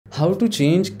How to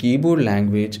change keyboard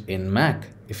language in Mac.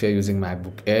 If you're using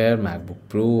MacBook Air, MacBook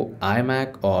Pro,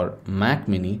 iMac or Mac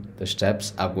Mini, the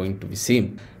steps are going to be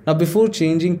same. Now before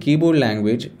changing keyboard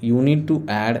language, you need to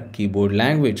add keyboard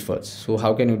language first. So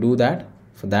how can you do that?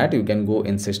 For that you can go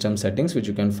in system settings, which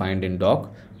you can find in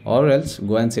dock, or else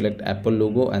go and select Apple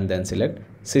logo and then select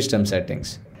system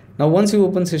settings. Now once you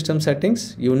open system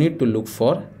settings, you need to look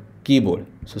for keyboard.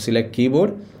 So select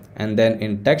keyboard and then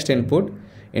in text input,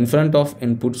 in front of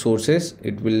input sources,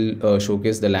 it will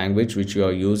showcase the language which you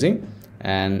are using,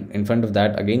 and in front of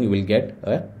that again you will get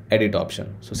a edit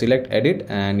option. So select edit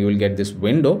and you will get this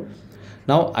window.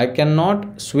 Now I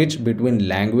cannot switch between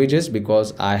languages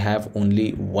because I have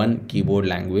only one keyboard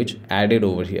language added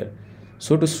over here.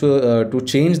 So to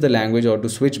change the language or to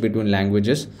switch between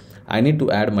languages, I need to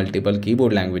add multiple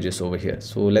keyboard languages over here.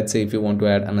 So let's say if you want to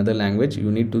add another language, you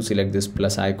need to select this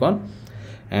plus icon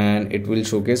and it will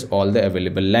showcase all the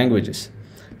available languages.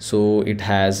 So it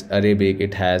has Arabic,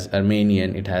 it has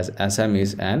Armenian, it has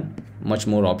Assamese, and much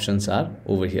more options are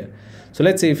over here. So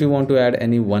let's say if you want to add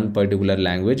any one particular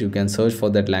language, you can search for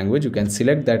that language, you can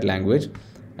select that language,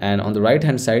 and on the right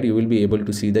hand side you will be able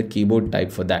to see the keyboard type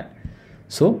for that.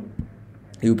 So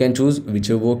you can choose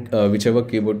whichever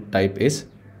keyboard type is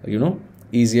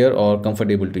easier or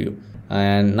comfortable to you.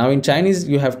 And now in Chinese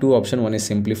you have two options, one is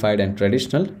simplified and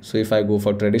traditional. So if I go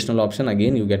for traditional option,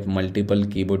 again you get multiple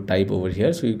keyboard type over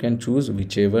here, so you can choose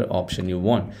whichever option you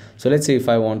want. So let's say if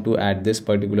I want to add this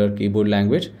particular keyboard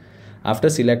language, after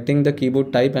selecting the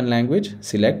keyboard type and language,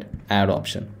 select add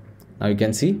option. Now you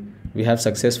can see we have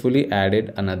successfully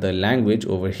added another language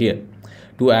over here.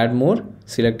 To add more,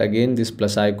 select again this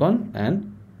plus icon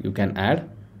and you can add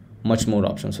much more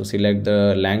options. So select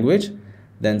the language,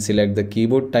 then select the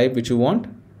keyboard type which you want,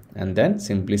 and then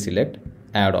simply select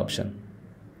add option.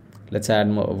 Let's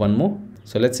add one more.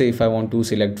 So let's say if I want to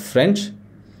select French,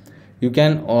 you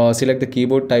can select the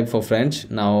keyboard type for French.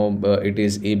 Now it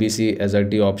is ABC,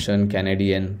 AZERTY option,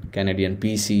 Canadian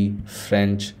PC,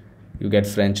 French, you get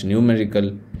French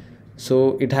numerical.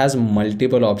 So it has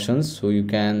multiple options, so you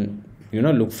can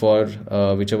look for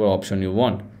whichever option you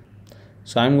want.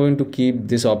 So I'm going to keep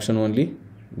this option only,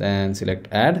 then select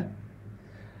add.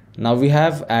 Now we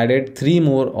have added 3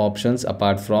 more options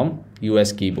apart from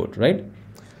US keyboard, right?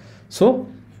 So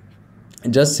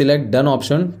just select done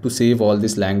option to save all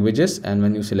these languages, and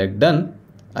when you select done,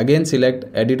 again select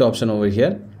edit option over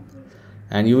here,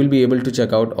 and you will be able to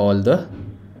check out all the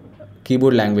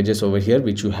keyboard languages over here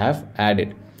which you have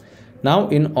added. Now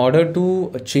in order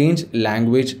to change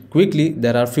language quickly,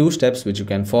 there are few steps which you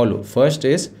can follow. First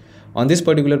is, on this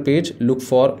particular page, look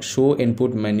for show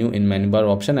input menu in menu bar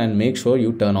option and make sure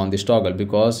you turn on this toggle,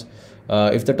 because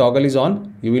if the toggle is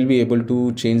on, you will be able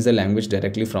to change the language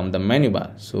directly from the menu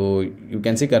bar. So you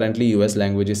can see currently US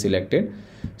language is selected.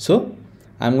 So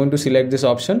I'm going to select this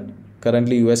option.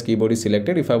 Currently US keyboard is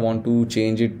selected. If I want to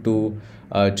change it to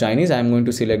Chinese, I'm going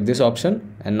to select this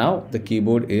option, and now the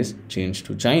keyboard is changed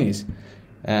to Chinese.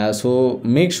 So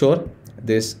make sure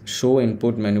this show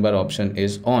input menu bar option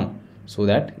is on, so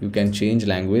that you can change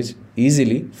language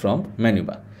easily from menu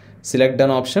bar. Select done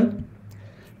option.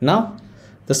 Now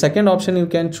the second option you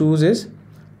can choose is,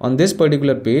 on this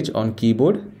particular page on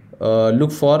keyboard,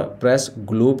 look for press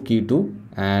globe key 2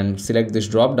 and select this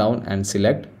drop down and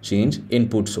select change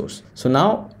input source. So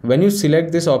now when you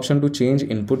select this option to change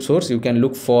input source, you can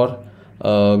look for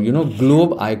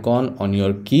globe icon on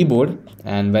your keyboard,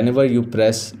 and whenever you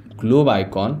press globe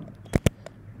icon,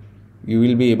 you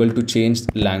will be able to change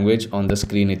language on the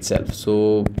screen itself.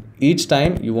 So each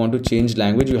time you want to change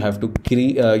language, you have to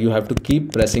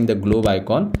keep pressing the globe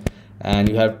icon, and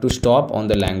you have to stop on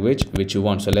the language which you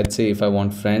want. So let's say if I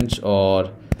want French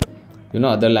or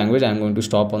other language, I'm going to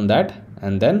stop on that,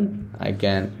 and then I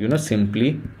can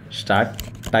simply start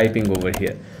typing over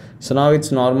here. So now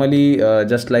it's normally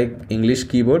just like English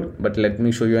keyboard, but let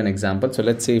me show you an example. So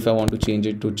let's say if I want to change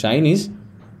it to Chinese,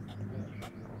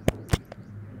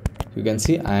 you can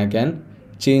see I can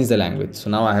change the language. So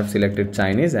now I have selected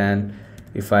Chinese, and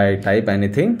if I type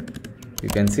anything, you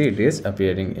can see it is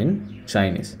appearing in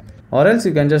Chinese. Or else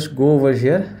you can just go over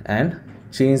here and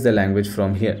change the language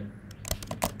from here,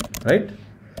 right?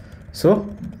 So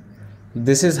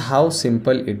this is how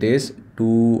simple it is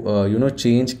to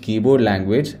change keyboard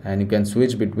language, and you can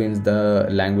switch between the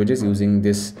languages using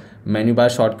this menu bar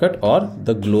shortcut or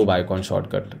the globe icon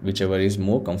shortcut, whichever is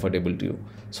more comfortable to you.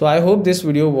 So I hope this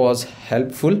video was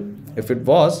helpful. If it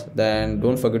was, then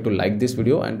don't forget to like this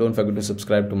video and don't forget to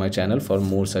subscribe to my channel for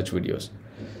more such videos.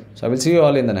 So I will see you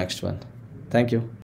all in the next one. Thank you.